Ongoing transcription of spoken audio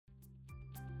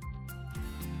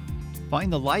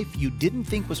Find the life you didn't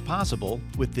think was possible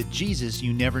with the Jesus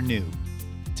you never knew.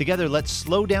 Together, let's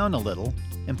slow down a little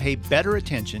and pay better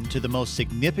attention to the most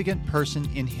significant person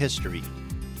in history.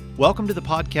 Welcome to the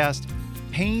podcast,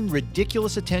 Paying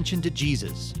Ridiculous Attention to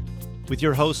Jesus, with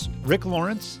your hosts Rick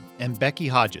Lawrence and Becky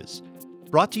Hodges,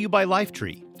 brought to you by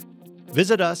Lifetree.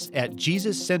 Visit us at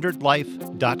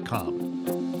JesusCenteredLife.com.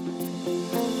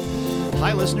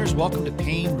 Hi, listeners. Welcome to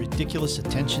Paying Ridiculous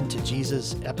Attention to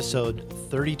Jesus, episode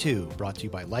 32, brought to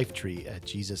you by Lifetree at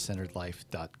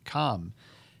JesusCenteredLife.com.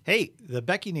 Hey, the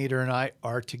Becky Nader and I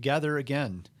are together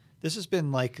again. This has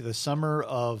been like the summer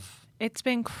of... It's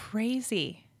been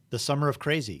crazy. The summer of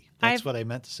crazy. That's what I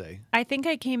meant to say. I think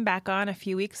I came back on a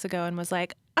few weeks ago and was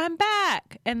like, I'm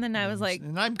back. And then I was like...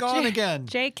 And I'm gone again.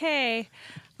 JK,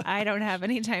 I don't have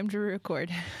any time to record.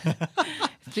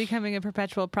 It's becoming a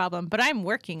perpetual problem, but I'm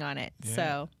working on it. Yeah.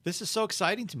 So this is so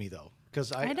exciting to me, though,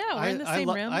 because I know we're in the same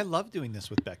room. I love doing this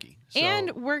with Becky. So.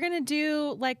 And we're gonna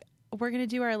do our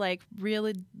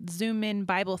real zoom in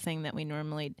Bible thing that we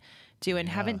normally do and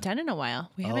haven't done in a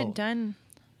while. We haven't done.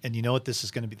 And you know what this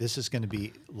is going to be? This is going to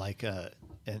be like an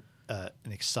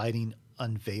exciting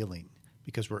unveiling,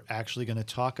 because we're actually going to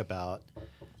talk about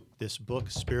this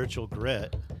book, Spiritual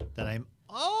Grit, that I'm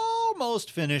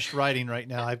almost finished writing right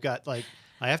now.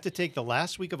 I have to take the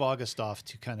last week of August off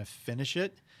to kind of finish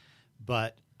it,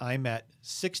 but I'm at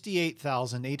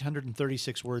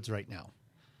 68,836 words right now.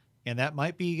 And that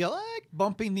might be like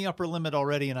bumping the upper limit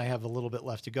already, and I have a little bit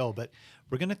left to go. But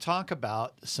we're going to talk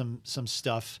about some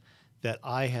stuff that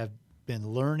I have been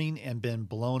learning and been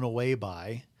blown away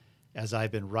by as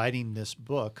I've been writing this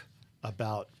book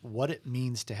about what it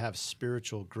means to have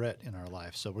spiritual grit in our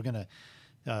life. So we're going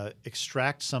to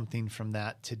extract something from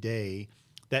that today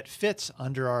that fits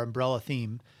under our umbrella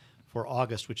theme for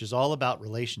August, which is all about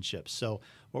relationships. So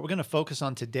what we're going to focus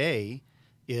on today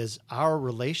is our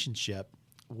relationship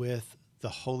with the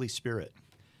Holy Spirit.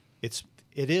 It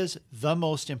is the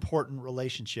most important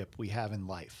relationship we have in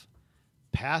life.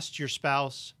 Past your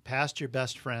spouse, past your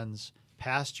best friends,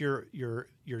 past your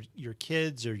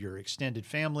kids or your extended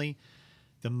family,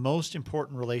 the most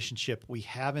important relationship we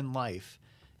have in life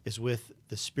is with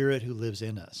the Spirit who lives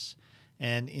in us.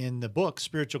 And in the book,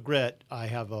 Spiritual Grit, I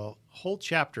have a whole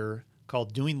chapter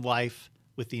called Doing Life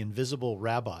with the Invisible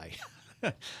Rabbi.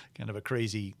 Kind of a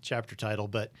crazy chapter title,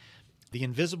 but the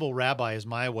Invisible Rabbi is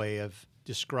my way of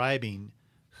describing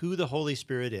who the Holy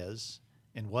Spirit is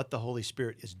and what the Holy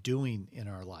Spirit is doing in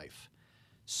our life.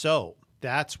 So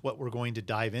that's what we're going to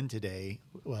dive in today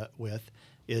with,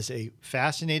 is a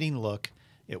fascinating look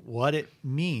at what it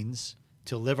means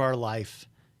to live our life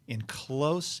in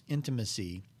close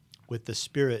intimacy with the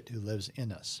Spirit who lives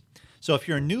in us. So if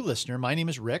you're a new listener, my name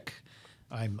is Rick.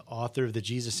 I'm author of The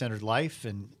Jesus-Centered Life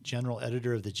and general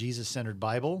editor of the Jesus-Centered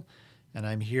Bible. And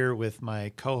I'm here with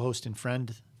my co-host and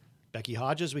friend, Becky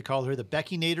Hodges. We call her the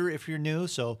Becky Nader if you're new.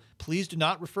 So please do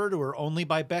not refer to her only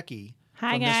by Becky.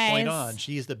 Hi, from guys. This point on.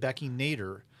 She is the Becky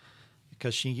Nader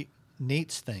because she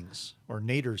nates things or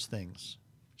naters things.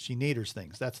 She naters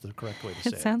things. That's the correct way to say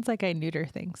it. It sounds like I neuter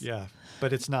things. Yeah,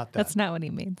 but it's not that. That's not what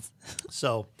he means.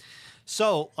 So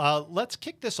let's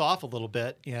kick this off a little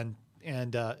bit. And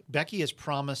Becky has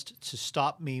promised to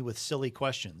stop me with silly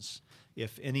questions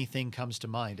if anything comes to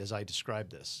mind as I describe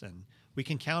this. And we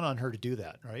can count on her to do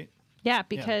that, right? Yeah,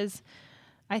 because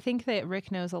I think that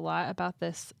Rick knows a lot about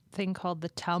this thing called the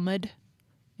Talmud.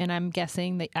 And I'm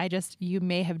guessing that you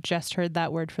may have just heard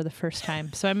that word for the first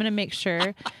time. So I'm going to make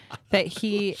sure that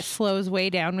he slows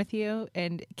way down with you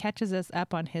and catches us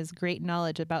up on his great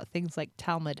knowledge about things like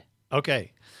Talmud.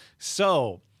 Okay.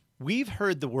 So we've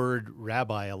heard the word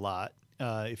rabbi a lot.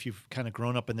 If you've kind of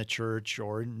grown up in the church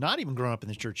or not even grown up in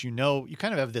the church, you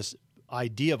kind of have this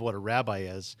idea of what a rabbi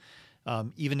is,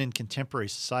 even in contemporary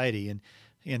society.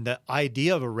 And the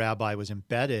idea of a rabbi was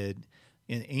embedded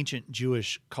in ancient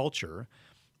Jewish culture.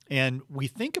 And we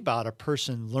think about a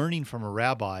person learning from a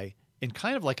rabbi in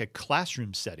kind of like a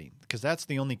classroom setting, because that's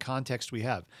the only context we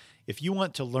have. If you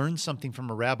want to learn something from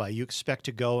a rabbi, you expect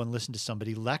to go and listen to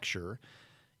somebody lecture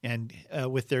and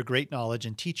with their great knowledge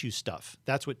and teach you stuff.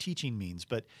 That's what teaching means.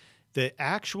 But the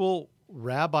actual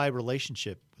rabbi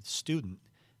relationship with student,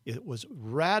 it was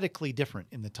radically different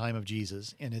in the time of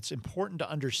Jesus. And it's important to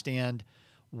understand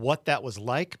what that was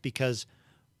like, because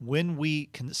when we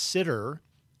consider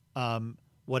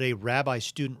what a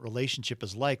rabbi-student relationship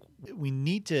is like, we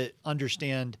need to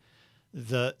understand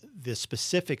the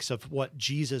specifics of what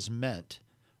Jesus meant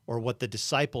or what the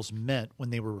disciples meant when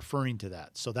they were referring to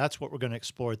that. So that's what we're going to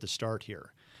explore at the start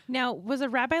here. Now, was a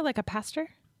rabbi like a pastor?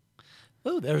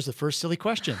 Oh, there's the first silly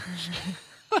question.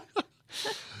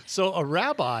 So a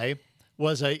rabbi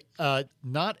was a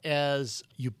not as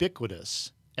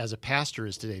ubiquitous as a pastor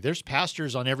is today. There's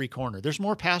pastors on every corner. There's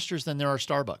more pastors than there are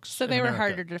Starbucks. So in they were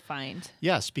America. harder to find.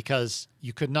 Yes, because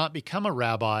you could not become a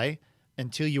rabbi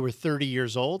until you were 30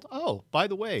 years old. Oh, by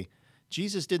the way,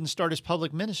 Jesus didn't start his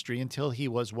public ministry until he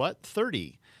was what?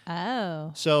 30.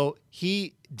 Oh. So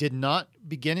he did not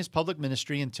begin his public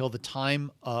ministry until the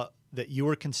time that you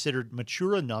were considered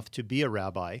mature enough to be a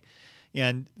rabbi.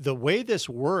 And the way this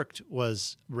worked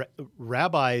was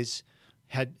rabbis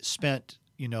had spent,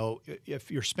 if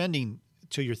you're spending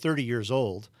till you're 30 years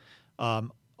old,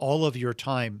 all of your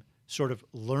time sort of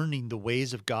learning the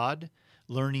ways of God,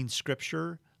 learning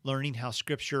Scripture, learning how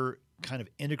Scripture kind of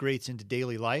integrates into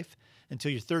daily life.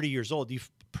 Until you're 30 years old,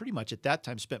 you've pretty much at that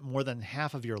time spent more than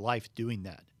half of your life doing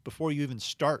that before you even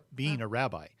start being a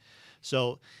rabbi.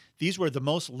 So these were the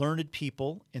most learned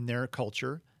people in their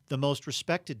culture, the most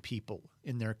respected people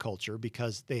in their culture,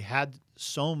 because they had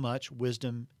so much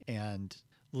wisdom and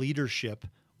leadership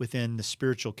within the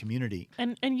spiritual community.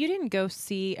 And you didn't go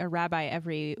see a rabbi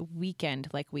every weekend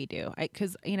like we do.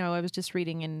 Because, I was just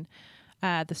reading in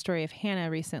the story of Hannah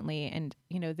recently, and,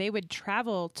 they would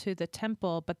travel to the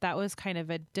temple, but that was kind of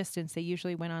a distance. They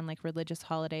usually went on like religious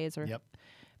holidays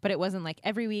but it wasn't like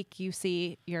every week you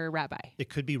see your rabbi. It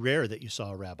could be rare that you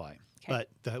saw a rabbi. Okay. But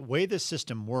the way this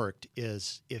system worked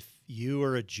is if you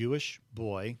were a Jewish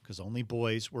boy, because only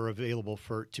boys were available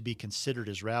to be considered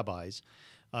as rabbis,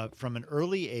 from an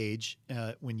early age,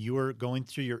 when you were going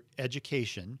through your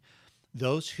education,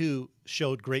 those who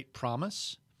showed great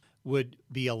promise would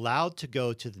be allowed to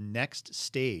go to the next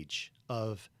stage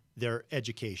of their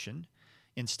education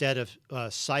instead of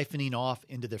siphoning off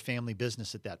into their family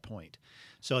business at that point.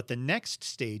 So at the next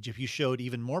stage, if you showed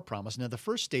even more promise, now the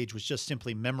first stage was just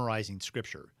simply memorizing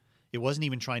Scripture. It wasn't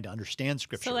even trying to understand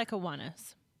Scripture. So like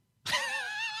Awanas.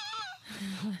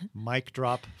 Mic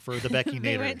drop for the Becky Nader.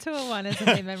 They went to Awanas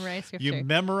and they memorized Scripture. You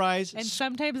memorize. And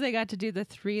sometimes they got to do the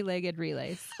 3-legged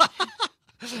relays.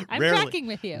 I'm Rarely, tracking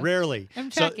with you. Rarely.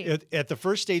 I'm tracking. So at the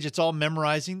first stage, it's all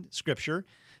memorizing Scripture.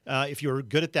 If you're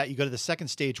good at that, you go to the second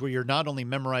stage where you're not only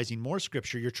memorizing more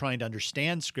Scripture, you're trying to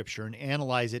understand Scripture and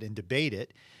analyze it and debate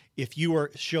it. If you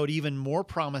showed even more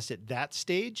promise at that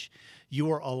stage, you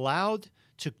were allowed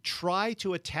to try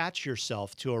to attach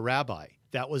yourself to a rabbi.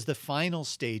 That was the final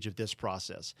stage of this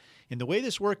process. And the way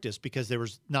this worked is because there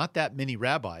was not that many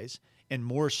rabbis and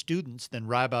more students than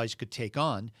rabbis could take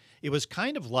on, it was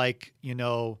kind of like,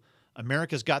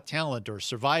 America's Got Talent or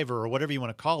Survivor or whatever you want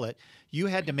to call it. You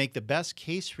had to make the best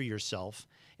case for yourself,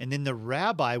 and then the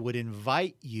rabbi would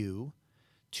invite you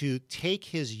to take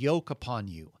his yoke upon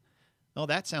you. Oh,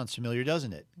 that sounds familiar,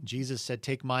 doesn't it? Jesus said,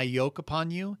 take my yoke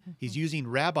upon you. Mm-hmm. He's using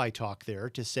rabbi talk there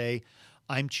to say,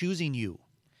 I'm choosing you.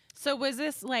 So was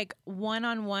this like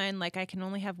one-on-one, like I can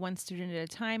only have one student at a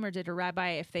time, or did a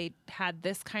rabbi, if they had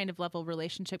this kind of level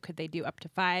relationship, could they do up to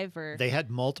 5? Or they had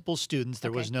multiple students.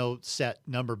 There was no set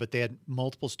number, but they had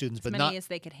multiple students, as many as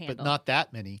they could handle. But not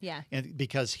that many. Yeah. And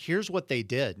because here's what they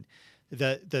did.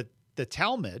 The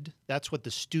Talmud, that's what the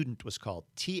student was called,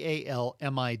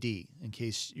 Talmid, in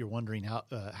case you're wondering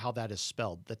how that is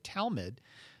spelled. The Talmud,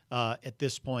 at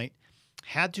this point,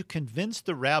 had to convince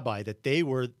the rabbi that they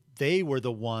were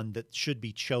the one that should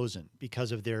be chosen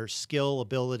because of their skill,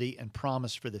 ability, and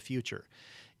promise for the future.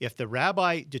 If the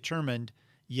rabbi determined,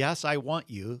 yes, I want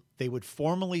you, they would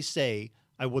formally say,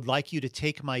 I would like you to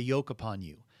take my yoke upon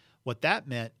you. What that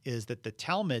meant is that the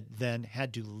Talmud then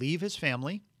had to leave his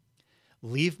family,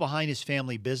 leave behind his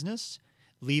family business,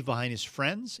 leave behind his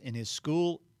friends and his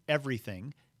school,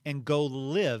 everything, and go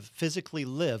physically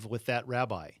live with that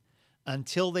rabbi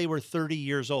until they were 30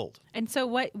 years old. And so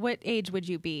what age would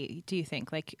you be, do you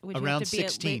think? Like, would you around have to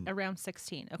 16. Be around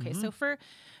 16. Okay. Mm-hmm. So for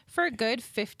a good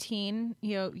 15,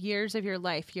 years of your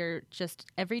life, you're just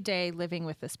every day living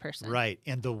with this person. Right.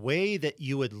 And the way that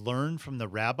you would learn from the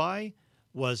rabbi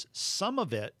was some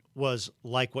of it was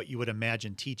like what you would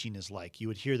imagine teaching is like. You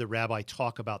would hear the rabbi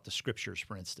talk about the Scriptures,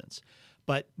 for instance.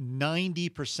 But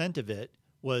 90% of it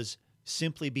was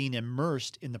simply being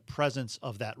immersed in the presence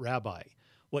of that rabbi.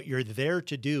 What you're there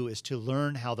to do is to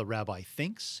learn how the rabbi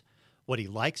thinks, what he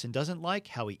likes and doesn't like,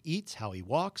 how he eats, how he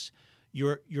walks.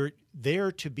 You're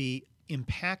there to be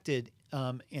impacted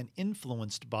and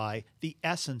influenced by the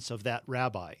essence of that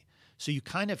rabbi. So you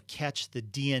kind of catch the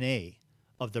DNA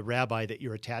of the rabbi that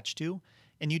you're attached to,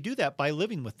 and you do that by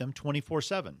living with them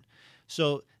 24/7.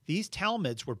 So these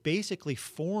Talmuds were basically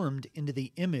formed into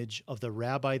the image of the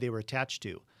rabbi they were attached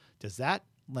to. Does that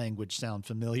language sound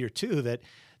familiar too, that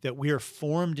we are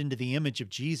formed into the image of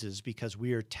Jesus because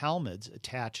we are Talmuds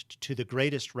attached to the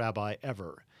greatest rabbi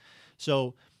ever?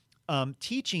 So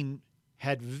teaching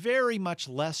had very much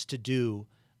less to do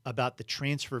about the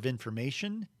transfer of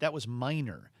information. That was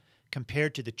minor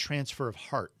compared to the transfer of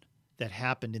heart that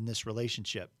happened in this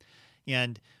relationship.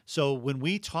 And so when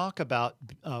we talk about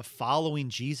following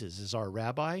Jesus as our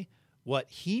rabbi, what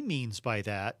he means by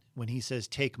that when he says,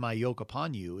 take my yoke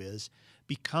upon you, is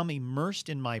become immersed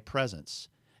in my presence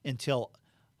until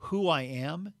who I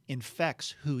am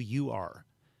infects who you are.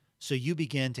 So you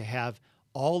begin to have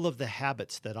all of the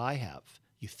habits that I have.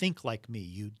 You think like me.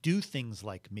 You do things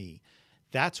like me.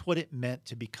 That's what it meant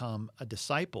to become a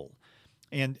disciple.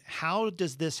 And how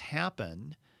does this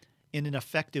happen in an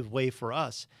effective way for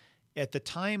us? At the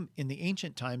time, in the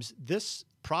ancient times, this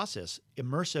process,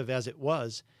 immersive as it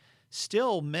was,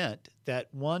 still meant that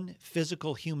one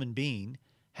physical human being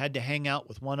had to hang out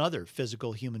with one other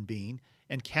physical human being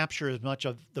and capture as much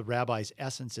of the rabbi's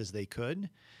essence as they could.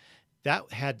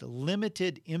 That had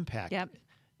limited impact. Yep.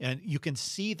 And you can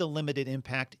see the limited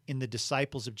impact in the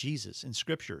disciples of Jesus in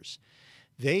scriptures.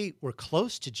 They were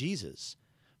close to Jesus,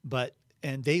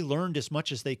 and they learned as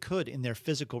much as they could in their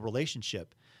physical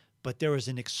relationship. But there was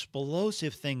an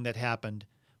explosive thing that happened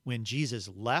when Jesus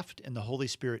left and the Holy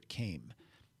Spirit came.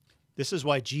 This is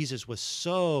why Jesus was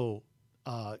so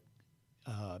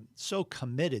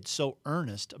committed, so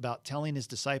earnest about telling his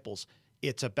disciples,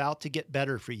 it's about to get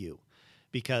better for you.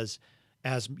 Because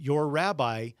as your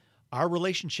rabbi, our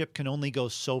relationship can only go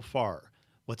so far.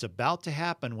 What's about to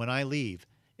happen when I leave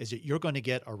is that you're going to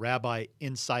get a rabbi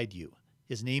inside you.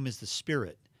 His name is the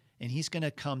Spirit, and he's going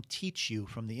to come teach you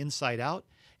from the inside out,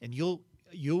 and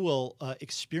you will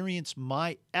experience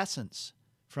my essence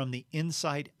from the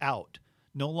inside out.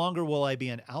 No longer will I be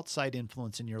an outside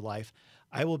influence in your life.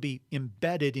 I will be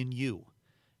embedded in you,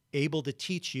 able to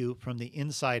teach you from the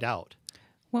inside out.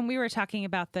 When we were talking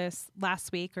about this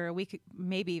last week, or a week,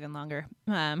 maybe even longer,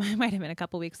 it might have been a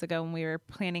couple weeks ago when we were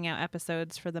planning out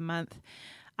episodes for the month,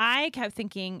 I kept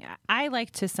thinking, I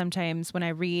like to sometimes when I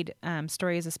read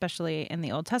stories, especially in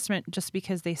the Old Testament, just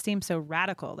because they seem so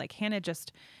radical. Like Hannah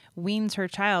just weans her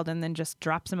child and then just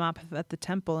drops him off at the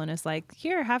temple and is like,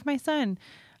 here, have my son.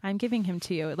 I'm giving him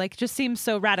to you. It like just seems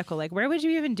so radical. Like, where would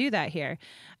you even do that here?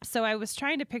 So I was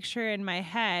trying to picture in my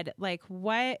head, like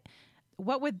what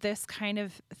would this kind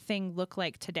of thing look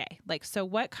like today? Like, so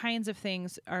what kinds of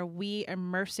things are we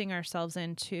immersing ourselves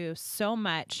into so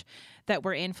much that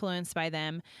we're influenced by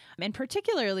them, and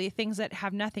particularly things that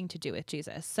have nothing to do with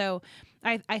Jesus? So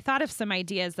I thought of some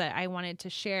ideas that I wanted to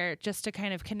share just to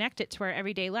kind of connect it to our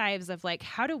everyday lives of like,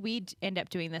 how do we end up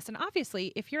doing this? And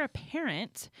obviously, if you're a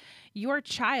parent, your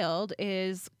child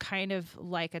is kind of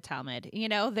like a Talmud. You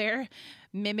know, they're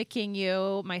mimicking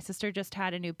you. My sister just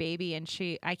had a new baby and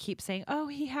I keep saying, oh,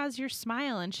 he has your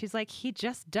smile. And she's like, he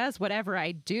just does whatever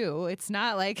I do. It's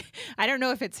not like, I don't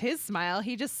know if it's his smile.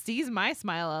 He just sees my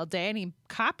smile all day and he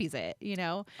copies it, you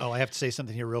know? Oh, I have to say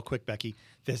something here real quick, Becky.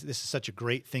 This is such a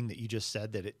great thing that you just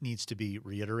said that it needs to be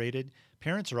reiterated.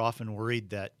 Parents are often worried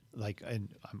that, like, and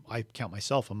I count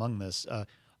myself among this,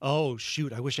 oh,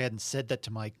 shoot, I wish I hadn't said that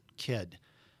to my kid.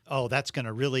 Oh, that's going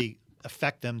to really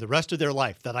affect them the rest of their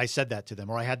life that I said that to them,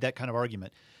 or I had that kind of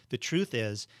argument. The truth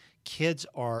is, kids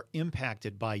are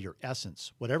impacted by your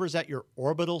essence. Whatever's at your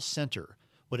orbital center,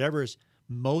 whatever is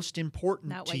most important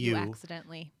Not to what you. you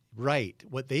accidentally. Right.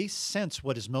 What they sense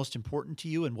what is most important to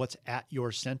you and what's at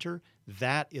your center,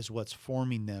 that is what's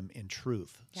forming them in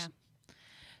truth. Yeah.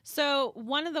 So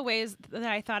one of the ways that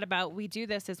I thought about we do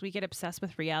this is we get obsessed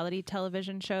with reality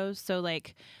television shows. So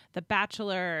like The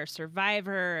Bachelor or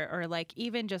Survivor, or like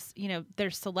even just, you know,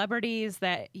 there's celebrities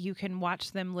that you can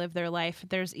watch them live their life.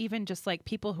 There's even just like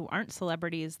people who aren't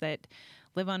celebrities that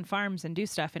live on farms and do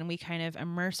stuff. And we kind of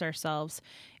immerse ourselves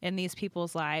in these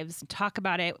people's lives, talk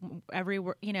about it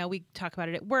we talk about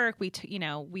it at work. We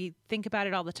think about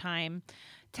it all the time.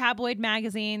 Tabloid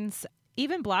magazines,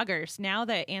 even bloggers. Now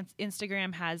that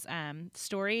Instagram has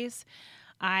stories,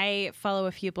 I follow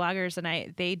a few bloggers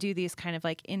and they do these kind of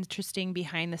like interesting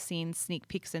behind the scenes sneak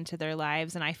peeks into their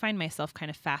lives. And I find myself kind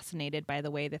of fascinated by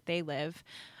the way that they live,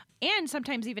 and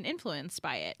sometimes even influenced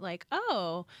by it. Like,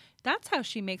 oh, that's how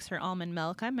she makes her almond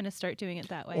milk. I'm going to start doing it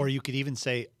that way. Or you could even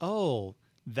say, oh,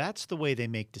 that's the way they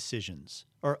make decisions.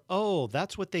 Or, oh,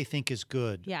 that's what they think is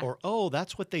good. Yeah. Or, oh,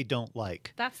 that's what they don't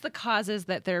like. That's the causes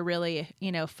that they're really,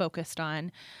 focused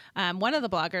on. One of the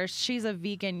bloggers, she's a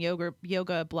vegan yoga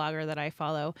blogger that I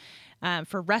follow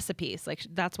for recipes. Like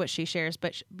that's what she shares.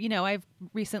 But, I've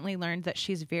recently learned that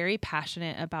she's very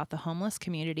passionate about the homeless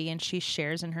community, and she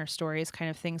shares in her stories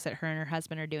kind of things that her and her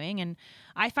husband are doing. And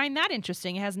I find that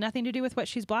interesting. It has nothing to do with what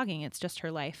she's blogging. It's just her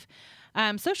life.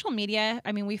 Social media,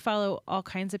 I mean, we follow all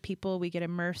kinds of people. We get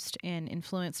immersed and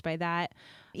influenced by that.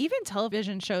 Even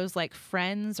television shows like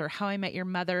Friends or How I Met Your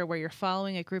Mother, where you're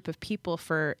following a group of people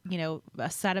for, a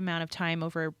set amount of time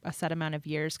over a set amount of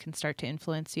years, can start to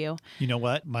influence you. You know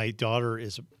what? My daughter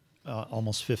is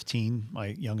almost 15. My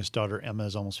youngest daughter, Emma,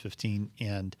 is almost 15.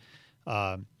 And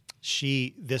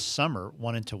she, this summer,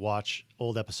 wanted to watch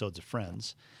old episodes of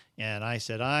Friends. And I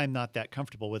said, I'm not that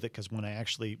comfortable with it, because when I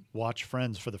actually watch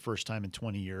Friends for the first time in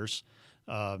 20 years,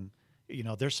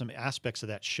 there's some aspects of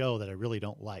that show that I really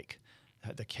don't like.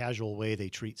 The casual way they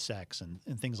treat sex and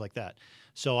things like that.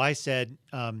 So I said,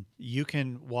 you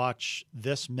can watch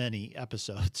this many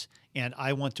episodes, and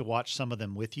I want to watch some of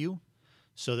them with you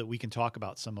so that we can talk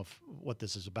about some of what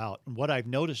this is about. And what I've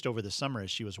noticed over the summer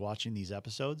as she was watching these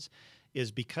episodes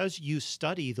is, because you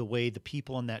study the way the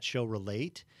people in that show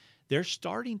relate, they're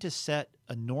starting to set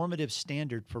a normative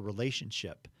standard for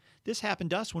relationship. This happened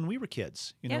to us when we were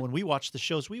kids. When we watched the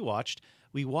shows we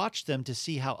watched them to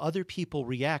see how other people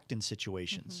react in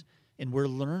situations. Mm-hmm. And we're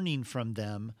learning from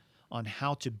them on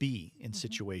how to be in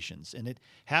situations. And it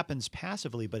happens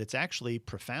passively, but it's actually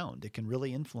profound. It can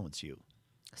really influence you.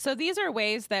 So these are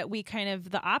ways that we kind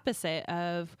of the opposite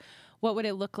of what would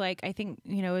it look like. I think,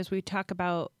 as we talk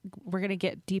about, we're going to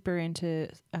get deeper into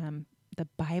the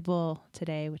Bible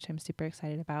today, which I'm super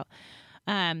excited about.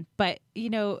 But,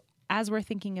 as we're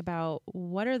thinking about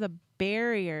what are the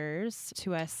barriers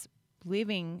to us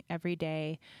living every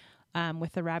day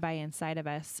with the rabbi inside of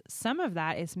us, some of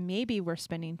that is maybe we're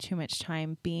spending too much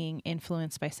time being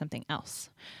influenced by something else.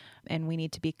 And we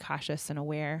need to be cautious and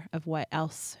aware of what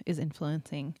else is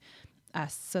influencing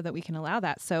us so that we can allow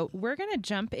that. So we're going to do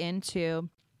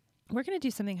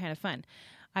something kind of fun.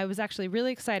 I was actually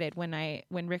really excited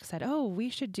when Rick said, "Oh, we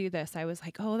should do this." I was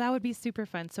like, "Oh, that would be super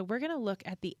fun." So we're going to look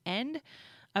at the end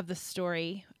of the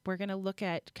story. We're going to look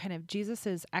at kind of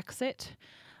Jesus's exit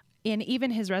and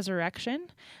even his resurrection.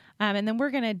 And then we're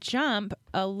going to jump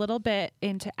a little bit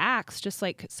into Acts,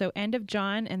 so end of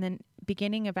John and then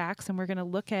beginning of Acts. And we're going to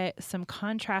look at some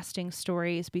contrasting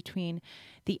stories between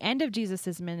the end of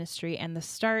Jesus's ministry and the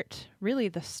start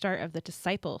of the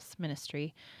disciples'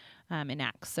 ministry in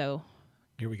Acts. So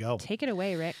here we go. Take it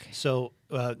away, Rick. So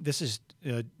this is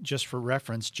just for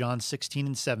reference, John 16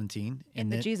 and 17. In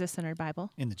the Jesus-centered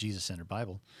Bible. In the Jesus-centered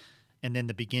Bible. And then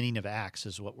the beginning of Acts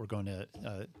is what we're going to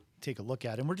take a look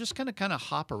at. And we're just going to kind of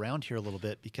hop around here a little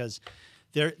bit, because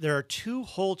there are two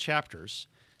whole chapters.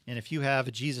 And if you have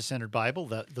a Jesus-centered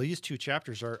Bible, these two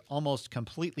chapters are almost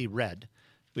completely red,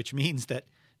 which means that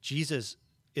Jesus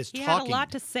is talking. He had a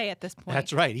lot to say at this point.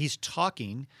 That's right. He's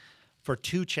talking for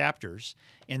two chapters.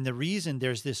 And the reason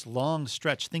there's this long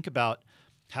stretch, think about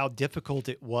how difficult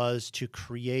it was to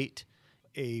create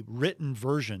a written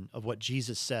version of what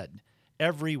Jesus said.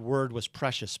 Every word was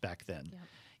precious back then. Yep.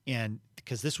 And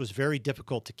because this was very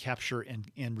difficult to capture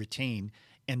and retain.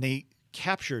 And they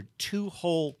captured two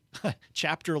whole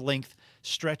chapter-length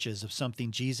stretches of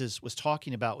something Jesus was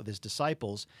talking about with his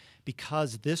disciples,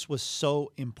 because this was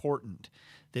so important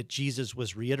that Jesus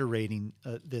was reiterating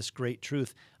this great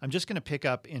truth. I'm just going to pick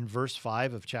up in verse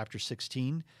 5 of chapter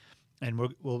 16,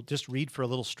 and we'll just read for a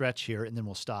little stretch here, and then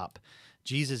we'll stop.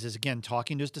 Jesus is, again,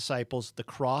 talking to his disciples. The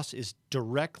cross is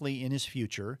directly in his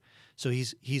future. So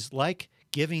he's like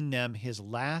giving them his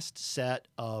last set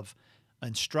of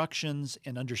instructions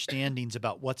and understandings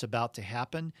about what's about to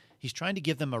happen. He's trying to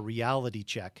give them a reality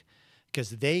check,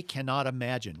 because they cannot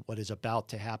imagine what is about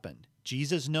to happen.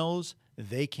 Jesus knows,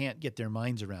 they can't get their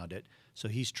minds around it. So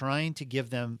he's trying to give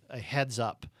them a heads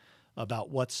up about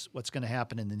what's going to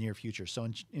happen in the near future. So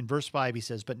in verse 5, he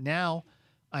says, "But now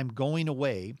I'm going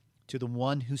away to the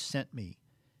one who sent me.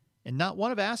 And not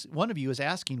one of you is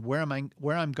asking where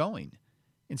I'm going.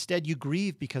 Instead, you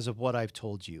grieve because of what I've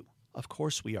told you." Of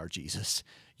course we are, Jesus.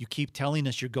 You keep telling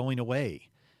us you're going away.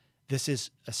 This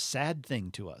is a sad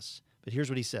thing to us. But here's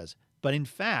what he says. "But in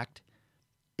fact,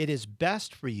 it is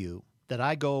best for you that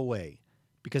I go away,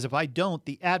 because if I don't,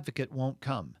 the advocate won't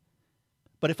come.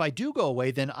 But if I do go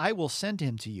away, then I will send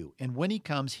him to you. And when he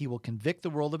comes, he will convict the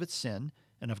world of its sin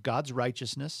and of God's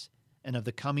righteousness and of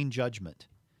the coming judgment.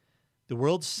 The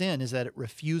world's sin is that it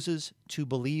refuses to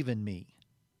believe in me."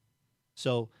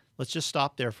 So let's just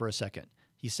stop there for a second.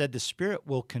 He said the Spirit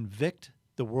will convict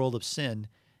the world of sin,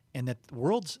 and that the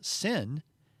world's sin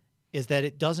is that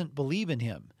it doesn't believe in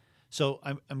him. So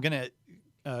I'm going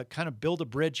to kind of build a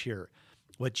bridge here.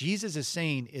 What Jesus is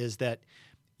saying is that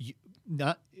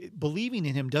not believing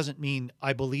in him doesn't mean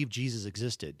I believe Jesus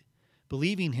existed.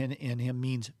 Believing in him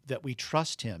means that we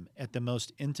trust him at the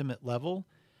most intimate level.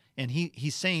 And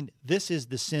he's saying this is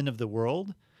the sin of the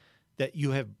world, that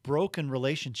you have broken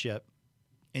relationship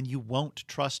and you won't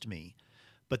trust me.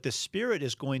 But the Spirit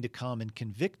is going to come and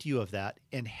convict you of that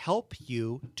and help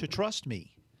you to trust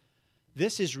me.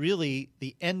 This is really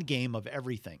the end game of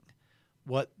everything.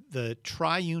 What the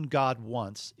triune God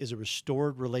wants is a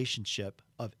restored relationship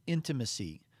of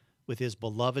intimacy with his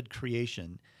beloved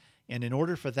creation. And in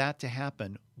order for that to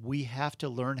happen, we have to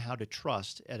learn how to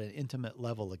trust at an intimate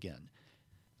level again.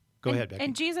 Go ahead, Becky.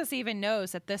 And Jesus even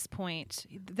knows at this point,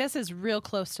 this is real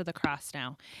close to the cross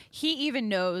now. He even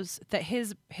knows that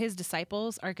his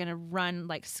disciples are going to run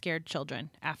like scared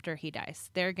children after he dies.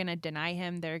 They're going to deny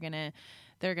him. They're going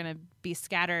to be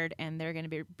scattered, and they're going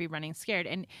to be running scared.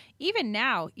 And even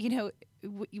now,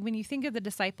 when you think of the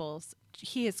disciples,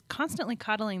 he is constantly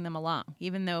coddling them along,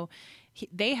 even though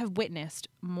they have witnessed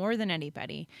more than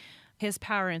anybody his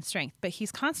power and strength, but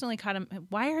he's constantly caught him.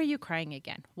 Why are you crying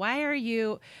again? Why are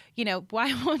you,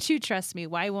 why won't you trust me?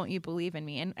 Why won't you believe in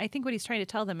me? And I think what he's trying to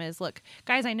tell them is, look,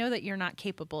 guys, I know that you're not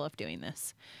capable of doing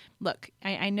this. Look,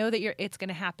 I know that it's going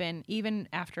to happen even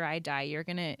after I die. You're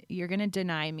going to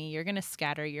deny me. You're going to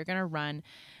scatter. You're going to run.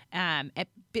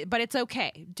 But it's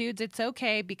okay, dudes. It's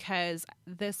okay, because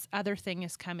this other thing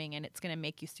is coming, and it's going to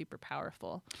make you super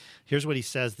powerful. Here's what he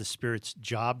says the Spirit's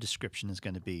job description is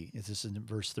going to be. This is in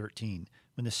verse 13.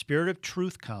 When the Spirit of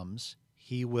truth comes,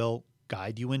 he will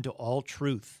guide you into all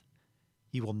truth.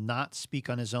 He will not speak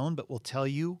on his own, but will tell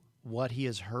you what he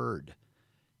has heard.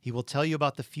 He will tell you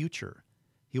about the future.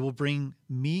 He will bring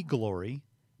me glory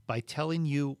by telling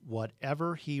you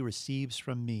whatever he receives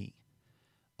from me.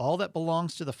 All that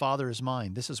belongs to the Father is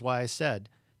mine. This is why I said,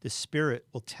 the Spirit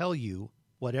will tell you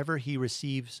whatever he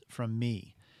receives from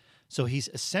me. So he's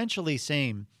essentially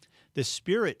saying, the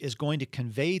Spirit is going to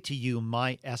convey to you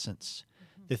my essence.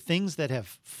 The things that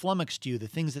have flummoxed you, the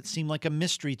things that seem like a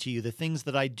mystery to you, the things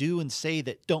that I do and say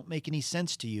that don't make any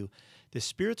sense to you, the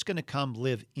Spirit's going to come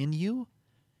live in you.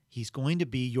 He's going to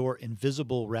be your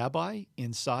invisible rabbi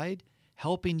inside,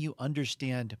 helping you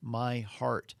understand my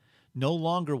heart. No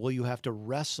longer will you have to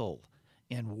wrestle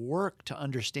and work to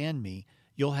understand me.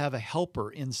 You'll have a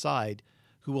helper inside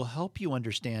who will help you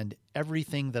understand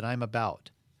everything that I'm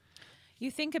about.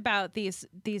 You think about these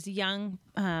young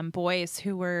boys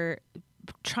who were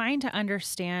trying to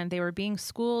understand. They were being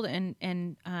schooled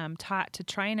and taught to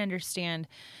try and understand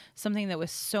something that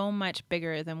was so much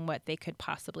bigger than what they could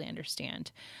possibly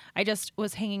understand. I just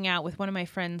was hanging out with one of my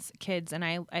friend's kids, and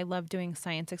I love doing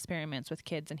science experiments with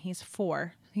kids, and he's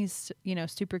 4. He's,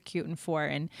 super cute and 4,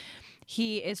 and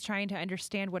he is trying to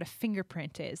understand what a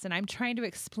fingerprint is. And I'm trying to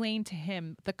explain to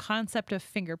him the concept of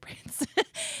fingerprints,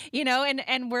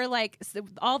 and we're like,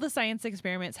 all the science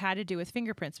experiments had to do with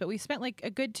fingerprints, but we spent like a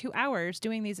good 2 hours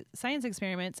doing these science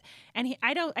experiments. And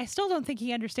I still don't think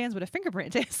he understands what a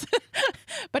fingerprint is,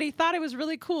 but he thought it was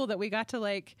really cool that we got to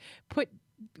like put,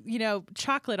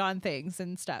 chocolate on things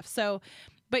and stuff. So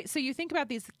you think about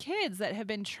these kids that have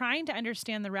been trying to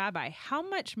understand the rabbi. How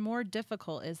much more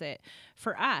difficult is it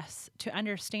for us to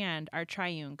understand our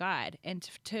triune God? And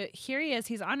to here he is,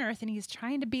 he's on earth, and he's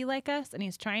trying to be like us, and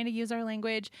he's trying to use our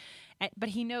language. But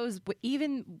he knows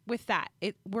even with that,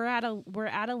 we're at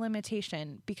a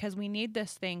limitation, because we need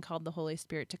this thing called the Holy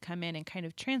Spirit to come in and kind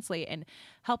of translate and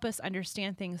help us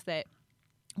understand things that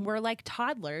we're like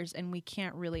toddlers and we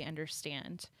can't really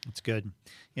understand. That's good.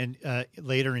 And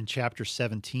later in chapter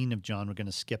 17 of John, we're going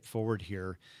to skip forward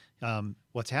here.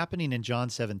 What's happening in John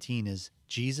 17 is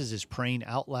Jesus is praying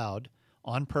out loud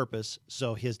on purpose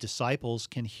so his disciples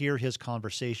can hear his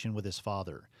conversation with his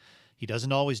Father. He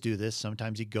doesn't always do this.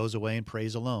 Sometimes he goes away and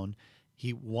prays alone.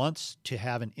 He wants to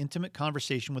have an intimate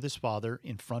conversation with his Father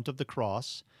in front of the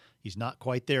cross. He's not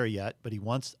quite there yet, but he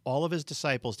wants all of his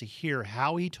disciples to hear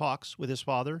how he talks with his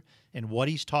Father and what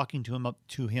he's talking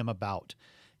to him about.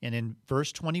 And in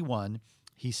verse 21,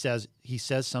 he says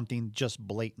something just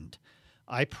blatant.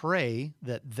 I pray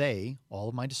that they, all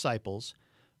of my disciples,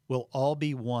 will all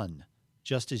be one,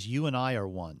 just as you and I are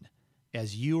one,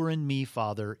 as you are in me,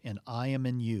 Father, and I am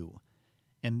in you.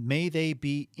 And may they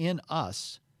be in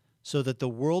us, so that the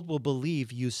world will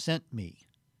believe you sent me.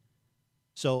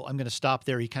 So I'm going to stop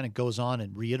there. He kind of goes on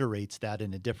and reiterates that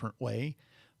in a different way.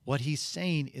 What he's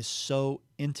saying is so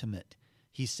intimate.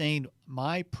 He's saying,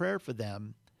 my prayer for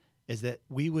them is that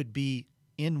we would be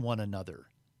in one another,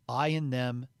 I in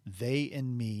them, they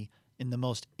in me, in the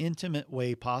most intimate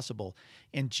way possible.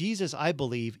 And Jesus, I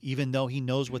believe, even though he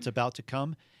knows what's about to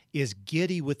come, is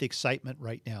giddy with excitement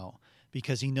right now,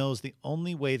 because he knows the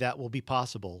only way that will be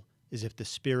possible is if the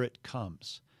Spirit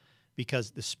comes,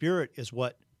 because the Spirit is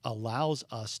what allows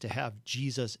us to have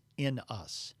Jesus in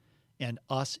us and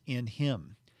us in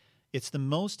him. It's the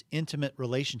most intimate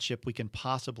relationship we can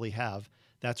possibly have.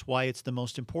 That's why it's the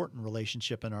most important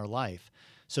relationship in our life.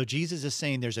 So Jesus is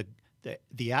saying there's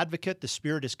the advocate, the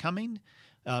Spirit is coming.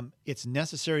 It's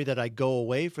necessary that I go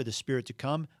away for the Spirit to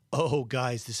come. Oh,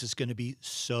 guys, this is going to be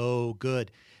so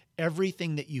good.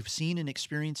 Everything that you've seen and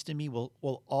experienced in me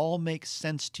will all make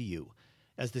sense to you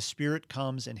as the Spirit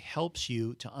comes and helps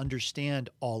you to understand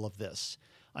all of this.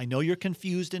 I know you're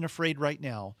confused and afraid right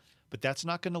now, but that's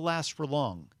not going to last for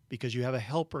long because you have a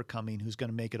helper coming who's going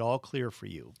to make it all clear for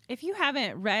you. If you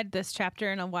haven't read this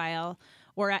chapter in a while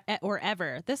or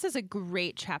ever, this is a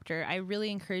great chapter. I really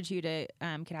encourage you to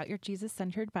get out your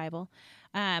Jesus-centered Bible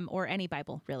or any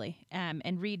Bible, really,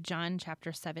 and read John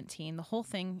chapter 17. The whole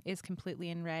thing is completely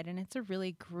in red, and it's a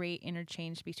really great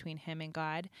interchange between him and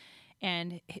God.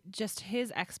 And just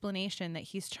his explanation that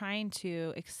he's trying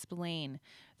to explain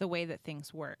the way that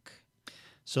things work.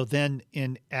 So then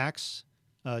in Acts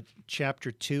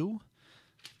chapter 2,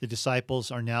 the disciples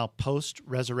are now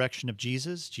post-resurrection of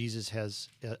Jesus. Jesus has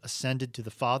ascended to the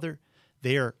Father.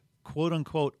 They are, quote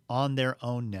unquote, on their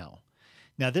own now.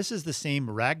 Now, this is the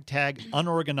same ragtag,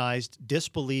 unorganized,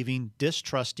 disbelieving,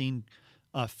 distrusting,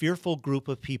 fearful group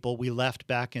of people we left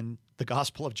back in the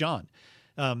Gospel of John.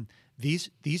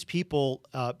 These people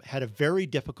had a very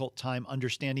difficult time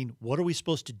understanding, what are we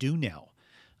supposed to do now?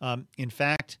 In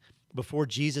fact, before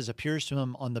Jesus appears to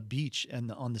them on the beach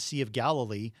and on the Sea of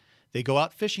Galilee, they go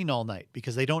out fishing all night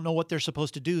because they don't know what they're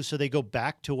supposed to do, so they go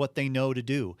back to what they know to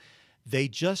do. They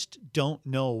just don't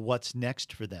know what's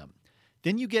next for them.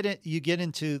 Then you get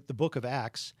into the book of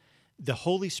Acts. The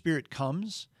Holy Spirit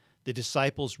comes. The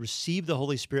disciples receive the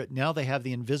Holy Spirit. Now they have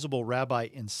the invisible rabbi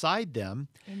inside them.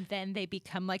 And then they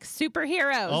become like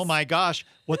superheroes. Oh my gosh.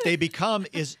 What they become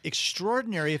is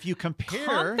extraordinary if you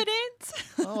compare.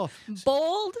 Confident,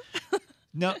 bold.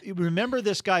 Now, remember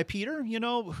this guy, Peter,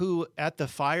 who at the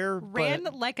fire ran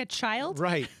like a child?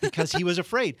 Right, because he was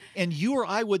afraid. And you or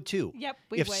I would too. Yep,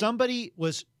 if somebody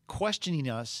was questioning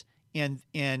us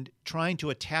and trying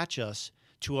to attach us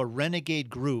to a renegade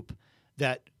group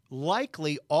that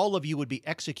likely all of you would be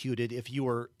executed if you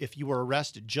were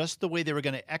arrested, just the way they were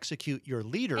going to execute your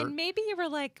leader. And maybe you were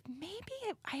like,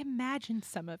 maybe I imagined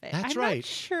some of it. That's I'm right. Not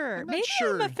sure. I'm not maybe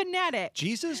sure. I'm a fanatic.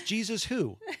 Jesus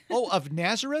who? Oh, of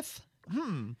Nazareth?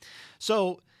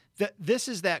 So this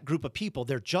is that group of people.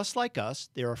 They're just like us.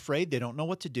 They're afraid. They don't know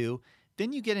what to do.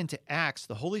 Then you get into Acts.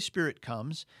 The Holy Spirit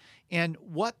comes. And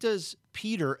what does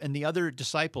Peter and the other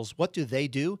disciples, what do?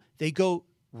 They go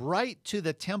right to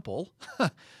the temple.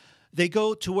 They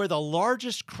go to where the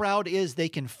largest crowd is they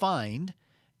can find.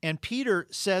 And Peter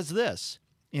says this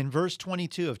in verse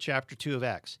 22 of chapter 2 of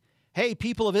Acts. Hey,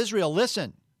 people of Israel,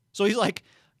 listen. So he's like,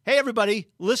 hey, everybody,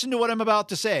 listen to what I'm about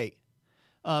to say.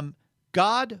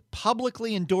 God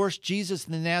publicly endorsed Jesus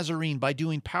the Nazarene by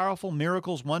doing powerful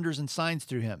miracles, wonders, and signs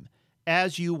through him,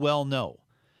 as you well know.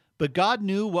 But God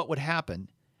knew what would happen,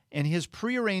 and his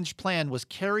prearranged plan was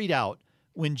carried out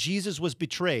when Jesus was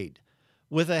betrayed.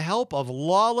 With the help of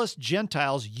lawless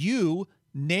Gentiles, you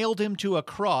nailed him to a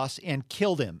cross and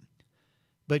killed him.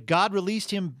 But God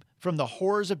released him from the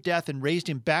horrors of death and raised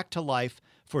him back to life,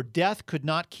 for death could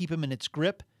not keep him in its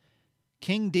grip.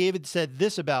 King David said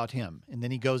this about him, and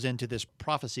then he goes into this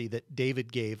prophecy that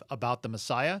David gave about the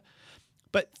Messiah.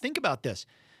 But think about this.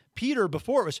 Peter,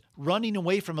 before it was running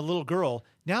away from a little girl,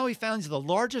 now he finds the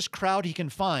largest crowd he can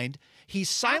find. He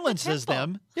silences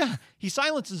them. Yeah, he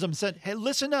silences them and said, hey,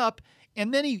 listen up.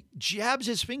 And then he jabs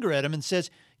his finger at him and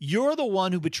says, you're the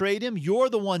one who betrayed him. You're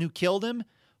the one who killed him.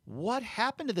 What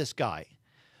happened to this guy?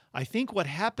 I think what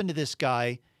happened to this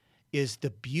guy is the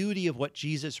beauty of what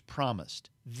Jesus promised.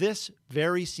 This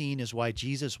very scene is why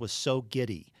Jesus was so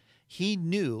giddy. He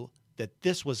knew that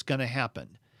this was going to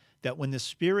happen, that when the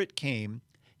Spirit came,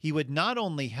 he would not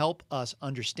only help us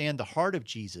understand the heart of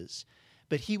Jesus,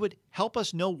 but he would help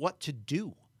us know what to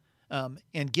do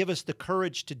and give us the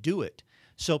courage to do it.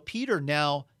 So Peter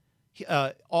now,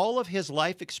 all of his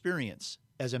life experience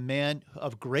as a man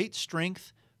of great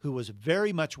strength who was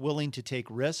very much willing to take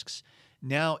risks,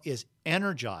 now is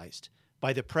energized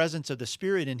by the presence of the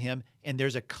Spirit in him, and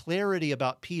there's a clarity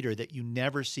about Peter that you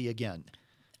never see again.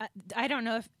 I don't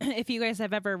know if you guys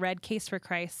have ever read Case for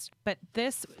Christ, but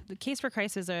the Case for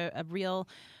Christ is a real.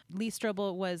 Lee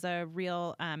Strobel was a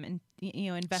real,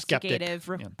 investigative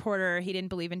reporter. Yeah. He didn't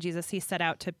believe in Jesus. He set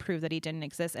out to prove that he didn't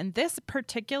exist. And this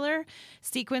particular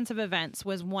sequence of events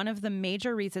was one of the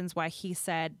major reasons why he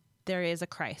said there is a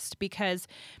Christ, because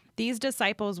these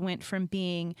disciples went from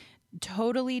being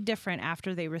totally different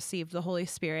after they received the Holy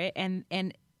Spirit and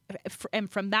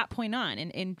and from that point on,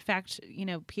 and in fact,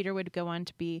 Peter would go on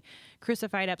to be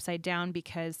crucified upside down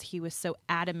because he was so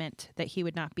adamant that he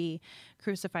would not be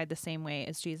crucified the same way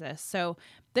as Jesus. So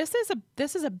this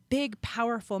is a big,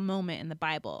 powerful moment in the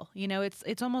Bible.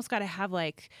 It's almost got to have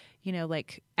like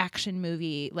action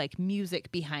movie, like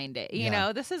music behind it.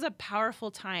 This is a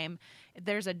powerful time.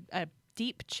 There's a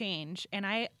deep change. And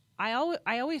I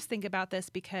always think about this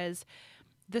because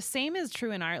the same is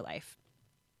true in our life.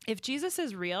 If Jesus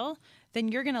is real, then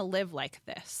you're going to live like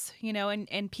this,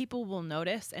 and people will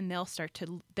notice, and they'll start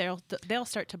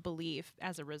to believe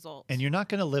as a result. And you're not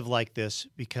going to live like this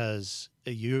because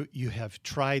you have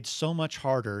tried so much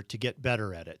harder to get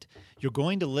better at it. You're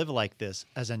going to live like this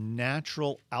as a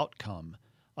natural outcome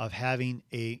of having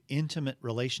an intimate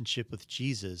relationship with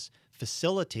Jesus,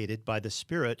 facilitated by the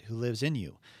Spirit who lives in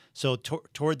you. So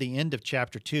toward the end of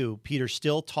chapter 2, Peter's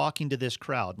still talking to this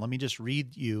crowd. Let me just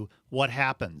read you what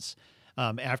happens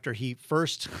after he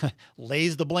first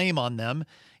lays the blame on them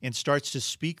and starts to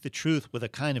speak the truth with a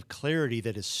kind of clarity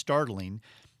that is startling.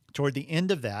 Toward the end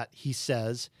of that, he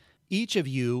says, "Each of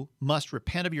you must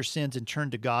repent of your sins and turn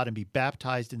to God and be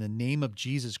baptized in the name of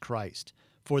Jesus Christ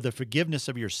for the forgiveness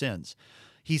of your sins."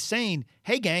 He's saying,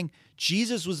 hey, gang,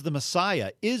 Jesus was the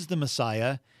Messiah, is the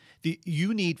Messiah.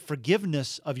 You need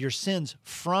forgiveness of your sins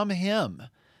from him.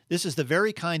 This is the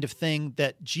very kind of thing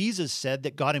that Jesus said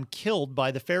that got him killed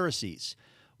by the Pharisees.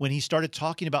 When he started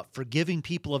talking about forgiving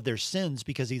people of their sins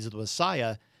because he's the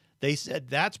Messiah, they said,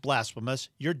 that's blasphemous.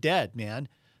 You're dead, man.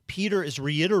 Peter is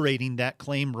reiterating that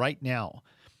claim right now.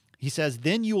 He says,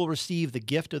 then you will receive the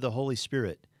gift of the Holy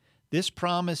Spirit. This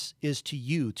promise is to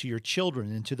you, to your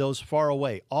children, and to those far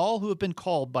away, all who have been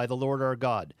called by the Lord our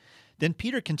God. Then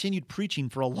Peter continued preaching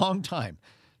for a long time,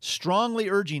 strongly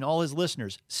urging all his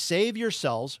listeners, save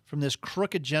yourselves from this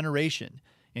crooked generation.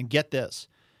 And get this,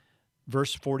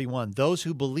 verse 41, those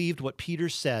who believed what Peter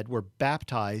said were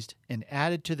baptized and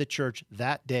added to the church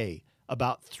that day,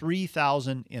 about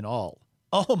 3,000 in all.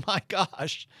 Oh my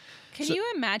gosh. Can you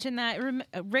imagine that?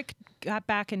 Rick got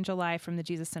back in July from the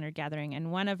Jesus Center gathering,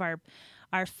 and one of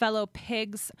our fellow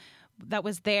pigs that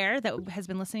was there, that has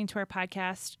been listening to our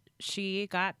podcast, she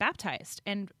got baptized.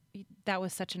 And that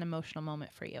was such an emotional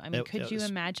moment for you. I mean, could you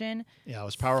imagine? Yeah, it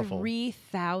was powerful.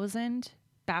 3,000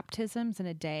 baptisms in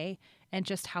a day, and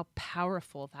just how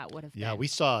powerful that would have been. Yeah, we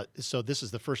saw. So this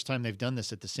is the first time they've done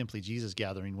this at the Simply Jesus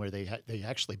gathering, where they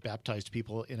actually baptized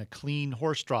people in a clean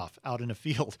horse trough out in a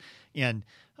field. And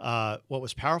what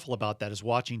was powerful about that is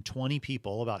watching 20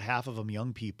 people, about half of them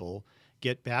young people,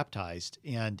 get baptized.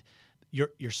 And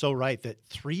you're so right that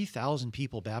 3,000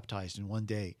 people baptized in one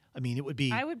day. I mean, it would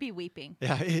be. I would be weeping.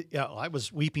 Yeah, I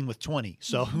was weeping with 20.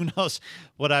 So who knows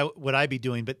what I'd be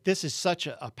doing? But this is such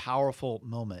a powerful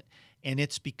moment. And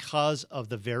it's because of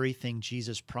the very thing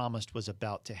Jesus promised was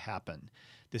about to happen.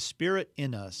 The Spirit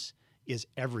in us is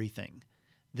everything.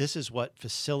 This is what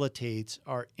facilitates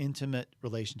our intimate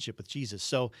relationship with Jesus.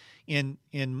 So in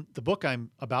the book I'm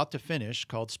about to finish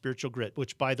called Spiritual Grit,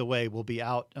 which, by the way, will be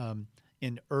out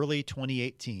in early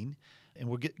 2018, and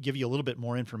we'll give you a little bit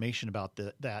more information about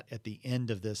that at the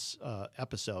end of this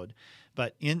episode.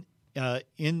 But in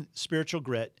Spiritual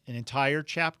Grit, an entire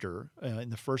chapter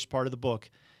in the first part of the book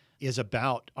is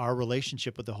about our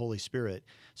relationship with the Holy Spirit.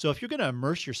 So if you're going to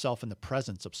immerse yourself in the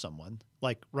presence of someone,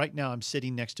 like right now I'm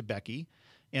sitting next to Becky,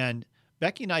 and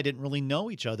Becky and I didn't really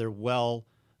know each other well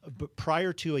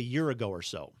prior to a year ago or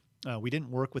so. We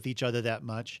didn't work with each other that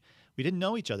much. We didn't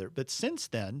know each other. But since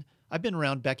then, I've been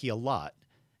around Becky a lot,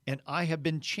 and I have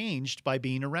been changed by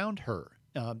being around her.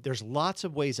 There's lots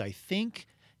of ways I think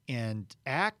and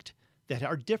act that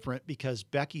are different because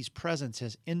Becky's presence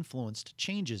has influenced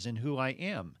changes in who I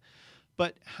am.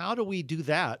 But how do we do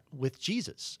that with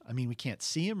Jesus? I mean, we can't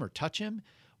see him or touch him.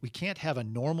 We can't have a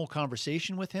normal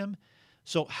conversation with him.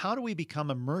 So how do we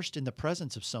become immersed in the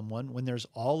presence of someone when there's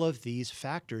all of these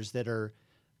factors that are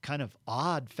kind of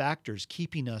odd factors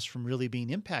keeping us from really being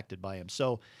impacted by him?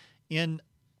 So in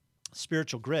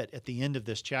Spiritual Grit, at the end of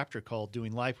this chapter called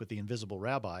Doing Life with the Invisible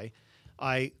Rabbi,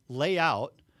 I lay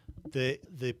out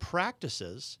the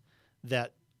practices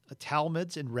that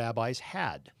Talmuds and rabbis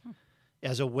had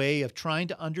as a way of trying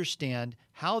to understand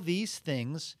how these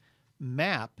things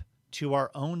map to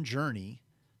our own journey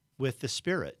with the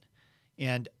Spirit.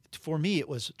 And for me, it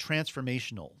was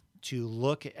transformational to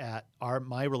look at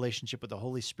my relationship with the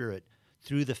Holy Spirit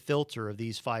through the filter of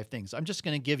these 5 things. I'm just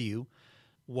going to give you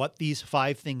what these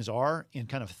 5 things are in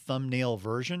kind of thumbnail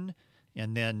version,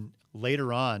 and then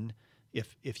later on,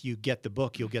 if you get the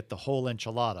book, you'll get the whole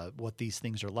enchilada, what these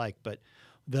things are like. But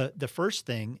the first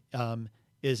thing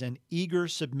is an eager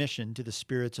submission to the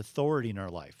Spirit's authority in our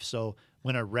life. So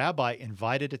when a rabbi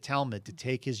invited a Talmud to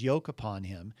take his yoke upon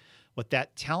him, what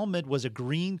that Talmud was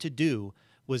agreeing to do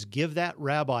was give that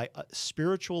rabbi a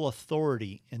spiritual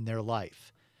authority in their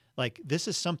life. Like, this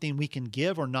is something we can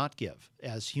give or not give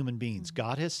as human beings.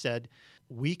 God has said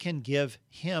we can give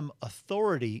him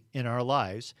authority in our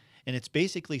lives. And it's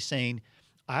basically saying,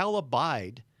 I'll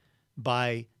abide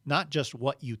by not just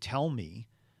what you tell me,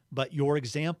 but your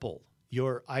example.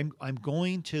 I'm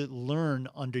going to learn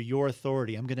under your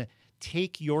authority. I'm going to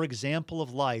take your example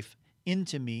of life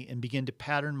into me and begin to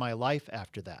pattern my life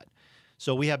after that.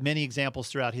 So we have many examples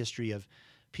throughout history of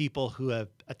people who have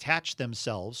attached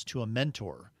themselves to a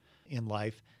mentor in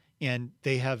life, and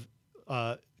they have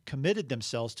committed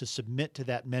themselves to submit to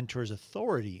that mentor's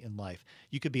authority in life.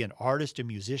 You could be an artist, a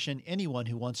musician, anyone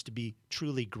who wants to be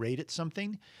truly great at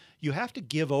something. You have to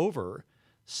give over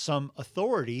some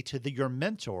authority to your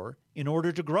mentor in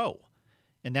order to grow.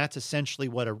 And that's essentially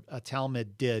what a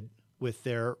Talmud did with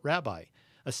their rabbi.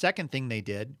 A second thing they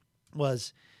did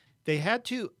was they had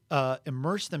to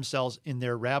immerse themselves in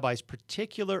their rabbi's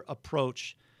particular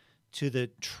approach to the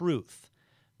truth.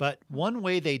 But one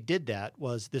way they did that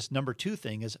was this number 2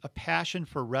 thing, is a passion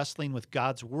for wrestling with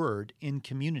God's word in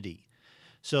community.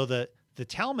 So the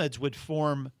Talmuds would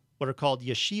form what are called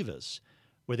yeshivas,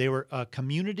 where they were a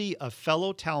community of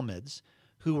fellow Talmuds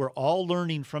who were all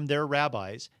learning from their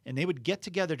rabbis, and they would get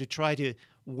together to try to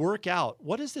work out,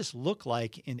 what does this look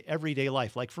like in everyday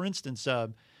life? Like, for instance,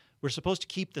 we're supposed to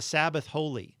keep the Sabbath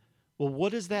holy. Well,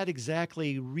 what does that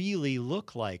exactly really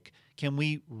look like? Can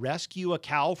we rescue a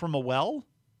cow from a well,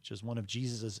 which is one of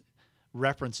Jesus's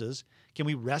references? Can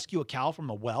we rescue a cow from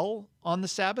a well on the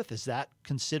Sabbath? Is that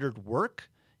considered work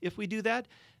if we do that?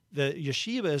 The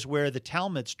yeshiva is where the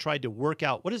Talmuds tried to work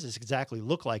out, what does this exactly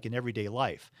look like in everyday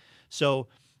life? So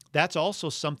that's also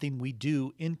something we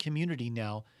do in community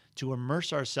now to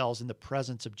immerse ourselves in the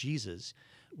presence of Jesus.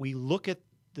 We look at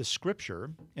the scripture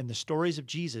and the stories of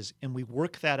Jesus, and we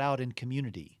work that out in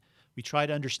community. We try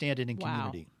to understand it in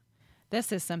community.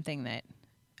 This is something that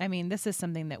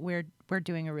we're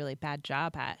doing a really bad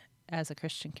job at as a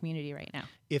Christian community right now.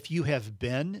 If you have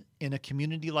been in a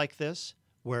community like this,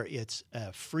 where it's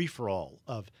a free-for-all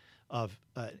of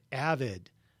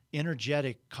avid,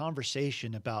 energetic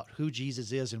conversation about who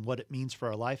Jesus is and what it means for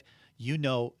our life, you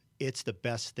know it's the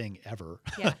best thing ever.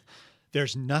 Yeah.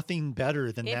 There's nothing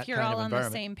better than that kind of environment. If you're all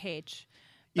on the same page.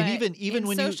 But and even in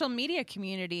when social media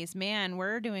communities, man,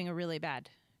 we're doing a really bad.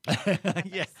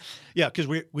 Yeah, because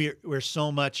we're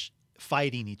so much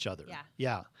fighting each other.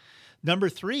 Yeah. Number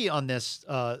 3 on this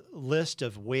list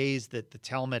of ways that the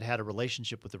Talmud had a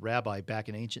relationship with the rabbi back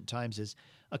in ancient times is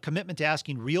a commitment to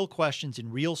asking real questions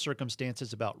in real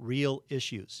circumstances about real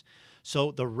issues.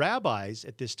 So the rabbis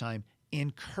at this time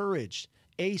encouraged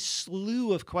a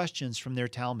slew of questions from their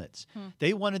Talmuds.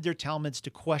 They wanted their Talmuds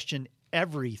to question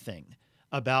everything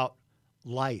about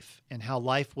life and how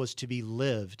life was to be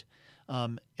lived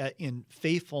in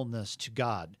faithfulness to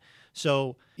God.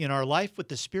 So in our life with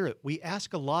the Spirit, we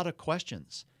ask a lot of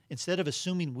questions. Instead of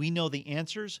assuming we know the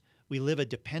answers, we live a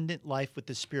dependent life with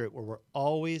the Spirit where we're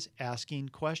always asking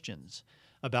questions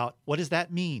about, what does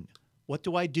that mean? What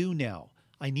do I do now?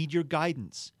 I need your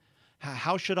guidance.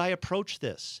 How should I approach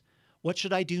this? What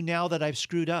should I do now that I've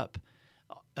screwed up?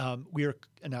 We're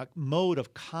in a mode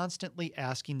of constantly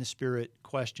asking the Spirit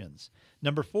questions.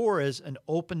 Number 4 is an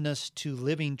openness to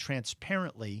living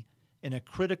transparently in a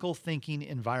critical thinking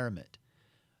environment.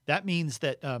 That means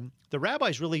that the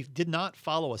rabbis really did not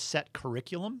follow a set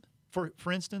curriculum,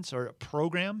 for instance, or a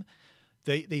program.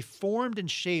 They formed and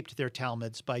shaped their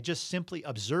Talmuds by just simply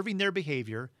observing their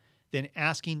behavior, then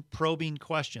asking probing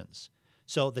questions.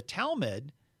 So the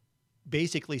Talmud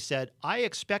basically said, I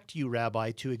expect you,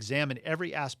 Rabbi, to examine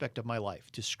every aspect of my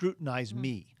life, to scrutinize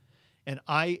me. And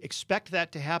I expect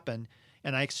that to happen,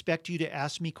 and I expect you to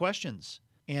ask me questions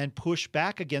and push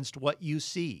back against what you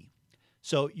see.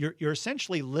 So you're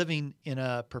essentially living in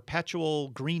a perpetual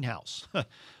greenhouse.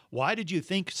 Why did you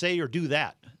think, say, or do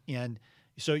that? And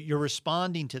so you're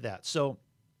responding to that. So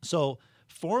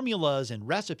formulas and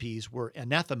recipes were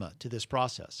anathema to this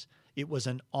process. It was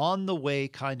an on-the-way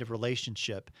kind of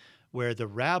relationship where the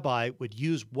rabbi would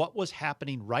use what was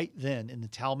happening right then in the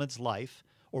Talmud's life,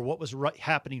 or what was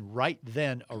happening right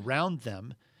then around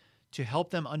them, to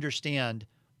help them understand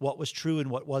what was true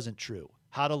and what wasn't true,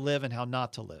 how to live and how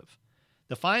not to live.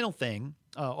 The final thing,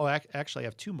 actually I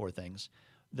have 2 more things.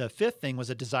 The 5th thing was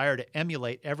a desire to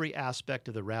emulate every aspect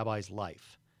of the rabbi's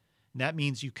life. And that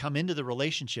means you come into the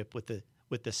relationship with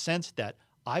the sense that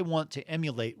I want to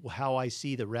emulate how I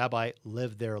see the rabbi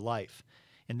live their life.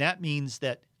 And that means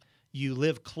that you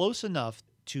live close enough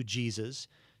to Jesus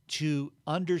to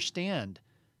understand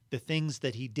the things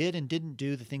that he did and didn't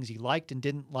do, the things he liked and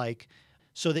didn't like,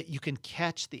 so that you can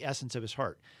catch the essence of his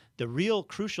heart. The real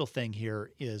crucial thing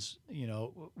here is,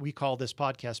 we call this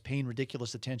podcast paying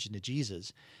ridiculous attention to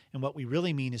Jesus. And what we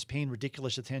really mean is paying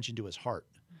ridiculous attention to his heart.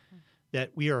 Mm-hmm.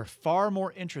 That we are far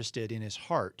more interested in his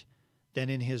heart than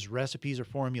in his recipes or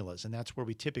formulas. And that's where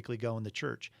we typically go in the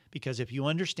church. Because if you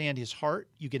understand his heart,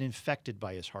 you get infected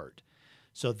by his heart.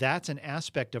 So that's an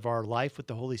aspect of our life with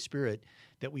the Holy Spirit,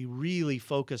 that we really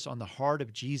focus on the heart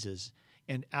of Jesus.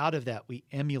 And out of that, we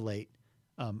emulate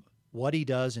what he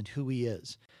does and who he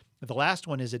is. The last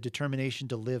one is a determination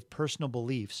to live personal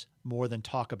beliefs more than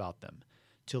talk about them,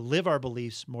 to live our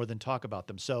beliefs more than talk about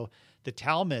them. So the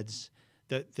Talmuds,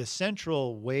 the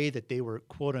central way that they were,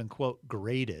 quote unquote,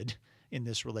 graded in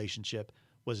this relationship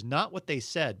was not what they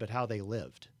said, but how they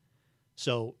lived.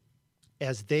 So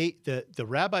as the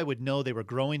rabbi would know they were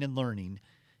growing and learning,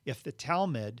 if the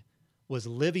Talmud was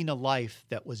living a life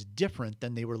that was different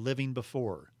than they were living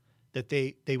before, that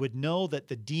they would know that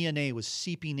the DNA was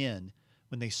seeping in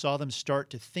when they saw them start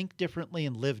to think differently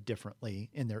and live differently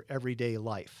in their everyday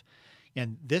life.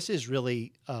 And this is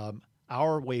really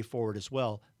our way forward as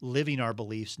well, living our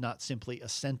beliefs, not simply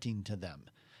assenting to them.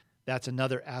 That's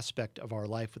another aspect of our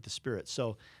life with the Spirit.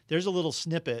 So there's a little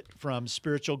snippet from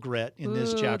Spiritual Grit in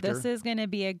this chapter. This is going to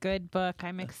be a good book.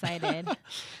 I'm excited.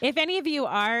 If any of you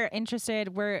are interested,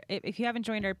 if you haven't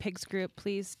joined our PIGS group,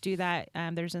 please do that.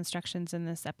 There's instructions in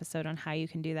this episode on how you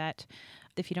can do that.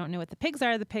 If you don't know what the PIGS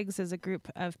are, the PIGS is a group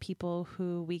of people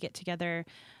who we get together.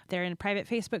 They're in a private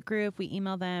Facebook group. We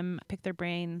email them, pick their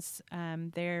brains.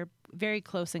 They're very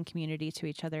close in community to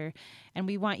each other. And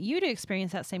we want you to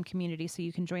experience that same community so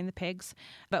you can join the PIGS.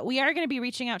 But we are going to be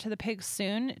reaching out to the PIGS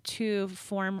soon to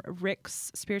form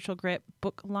Rick's Spiritual Grit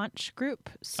book launch group.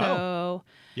 So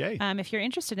yay. If you're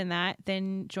interested in that,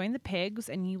 then join the PIGS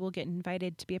and you will get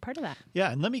invited to be a part of that.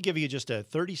 Yeah, and let me give you just a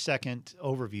 30-second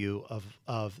overview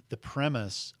of the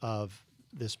premise of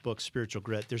this book, Spiritual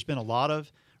Grit. There's been a lot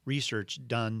of research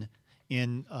done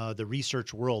in the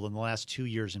research world in the last 2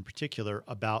 years in particular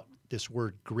about this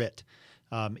word grit.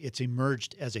 It's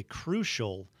emerged as a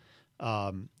crucial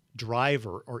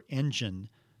driver or engine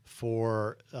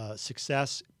for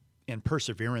success and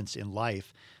perseverance in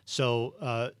life.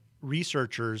 So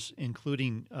researchers,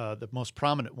 including the most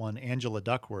prominent one, Angela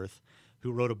Duckworth,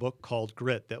 who wrote a book called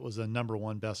Grit that was a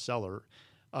 #1 bestseller,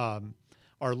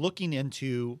 are looking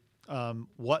into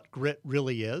what grit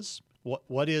really is.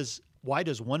 Why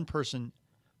does one person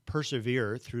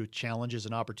persevere through challenges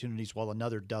and opportunities while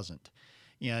another doesn't?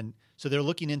 And so they're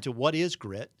looking into what is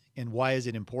grit and why is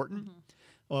it important.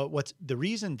 Mm-hmm. What's the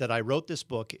reason that I wrote this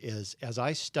book is, as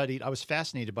I studied, I was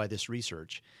fascinated by this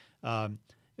research.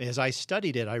 As I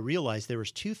studied it, I realized there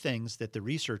was two things that the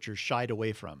researchers shied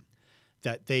away from,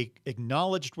 that they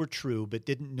acknowledged were true but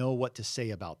didn't know what to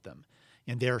say about them.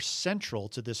 And they're central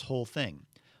to this whole thing.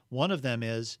 One of them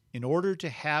is, in order to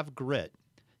have grit,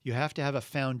 you have to have a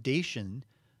foundation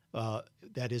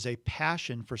that is a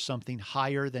passion for something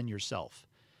higher than yourself.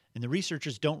 And the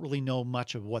researchers don't really know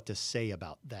much of what to say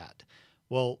about that.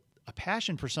 Well, a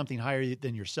passion for something higher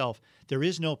than yourself, there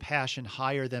is no passion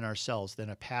higher than ourselves than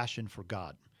a passion for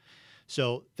God.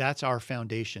 So that's our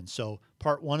foundation. So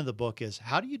part one of the book is,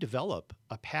 how do you develop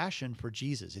a passion for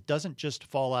Jesus? It doesn't just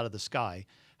fall out of the sky.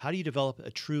 How do you develop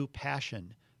a true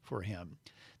passion for him?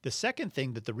 The second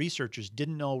thing that the researchers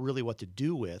didn't know really what to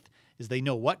do with is they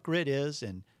know what grit is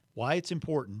and why it's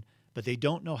important, but they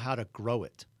don't know how to grow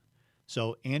it.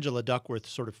 So Angela Duckworth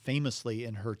sort of famously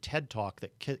in her TED Talk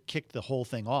that kicked the whole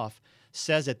thing off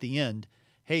says at the end,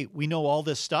 hey, we know all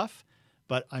this stuff,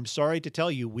 but I'm sorry to tell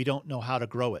you, we don't know how to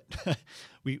grow it.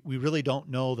 we really don't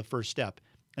know the first step.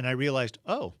 And I realized,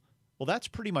 oh, well, that's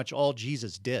pretty much all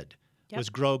Jesus did. Yep. Was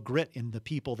grow grit in the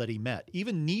people that he met.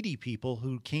 Even needy people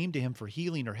who came to him for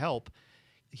healing or help,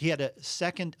 he had a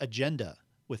second agenda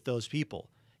with those people.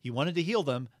 He wanted to heal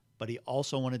them, but he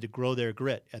also wanted to grow their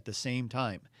grit at the same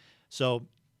time. So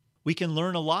we can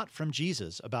learn a lot from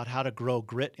Jesus about how to grow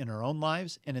grit in our own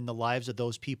lives and in the lives of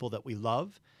those people that we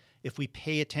love if we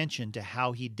pay attention to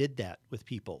how he did that with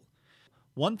people.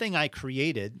 One thing I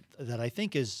created that I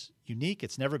think is unique,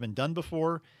 it's never been done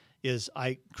before, is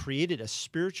I created a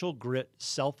spiritual grit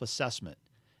self-assessment.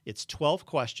 It's 12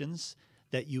 questions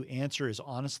that you answer as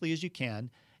honestly as you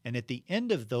can. And at the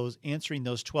end of answering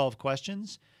those 12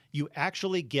 questions, you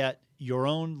actually get your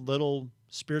own little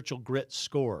spiritual grit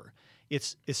score.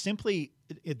 It's simply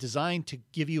designed to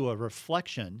give you a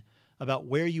reflection about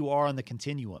where you are on the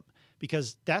continuum,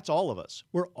 because that's all of us.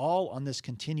 We're all on this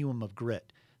continuum of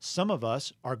grit. Some of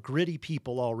us are gritty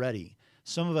people already.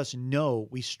 Some of us know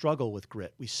we struggle with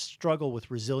grit. We struggle with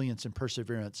resilience and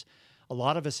perseverance. A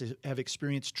lot of us have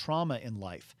experienced trauma in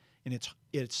life, and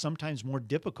it's sometimes more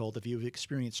difficult if you've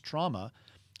experienced trauma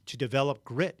to develop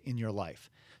grit in your life.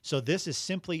 So this is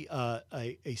simply a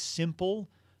simple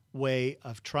way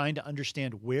of trying to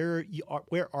understand where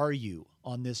are you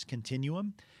on this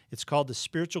continuum. It's called the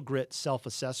Spiritual Grit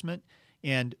Self-Assessment,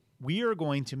 and we are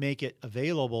going to make it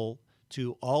available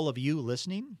to all of you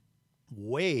listening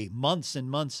months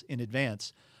and months in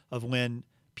advance of when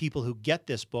people who get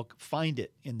this book find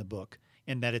it in the book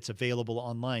and that it's available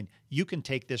online. You can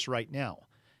take this right now.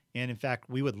 And in fact,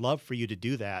 we would love for you to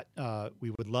do that. We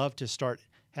would love to start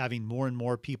having more and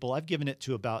more people. I've given it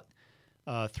to about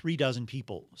 36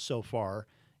 people so far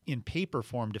in paper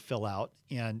form to fill out,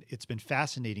 and it's been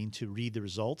fascinating to read the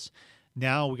results.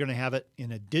 Now we're going to have it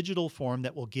in a digital form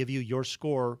that will give you your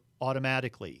score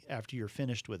automatically after you're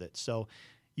finished with it. So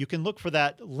you can look for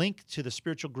that link to the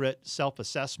Spiritual Grit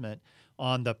Self-Assessment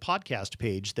on the podcast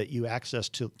page that you access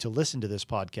to listen to this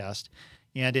podcast.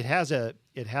 And it has a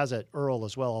URL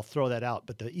as well. I'll throw that out,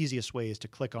 but the easiest way is to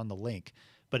click on the link.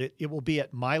 But it will be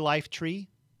at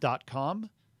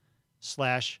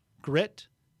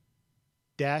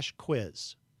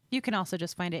mylifetree.com/grit-quiz. You can also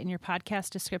just find it in your podcast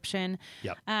description.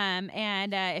 Yep.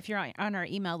 And if you're on our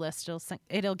email list,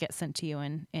 it'll get sent to you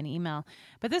in email.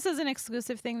 But this is an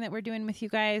exclusive thing that we're doing with you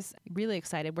guys. Really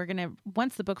excited.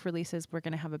 Once the book releases, we're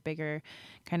going to have a bigger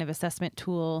kind of assessment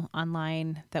tool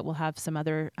online that will have some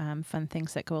other fun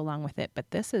things that go along with it.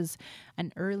 But this is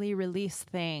an early release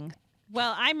thing.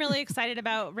 Well, I'm really excited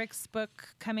about Rick's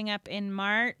book coming up in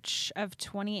March of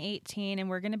 2018, and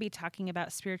we're going to be talking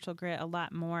about spiritual grit a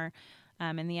lot more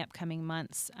in the upcoming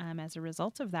months as a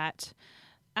result of that.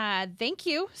 Thank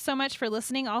you so much for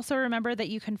listening. Also, remember that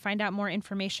you can find out more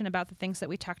information about the things that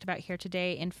we talked about here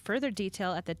today in further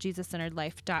detail at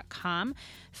thejesuscenteredlife.com.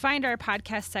 Find our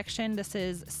podcast section. This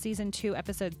is Season 2,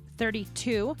 Episode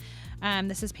 32.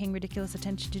 This is Paying Ridiculous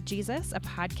Attention to Jesus, a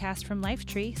podcast from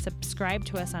Lifetree. Subscribe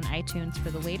to us on iTunes for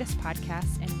the latest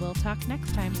podcasts, and we'll talk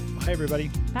next time. Bye,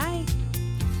 everybody. Bye.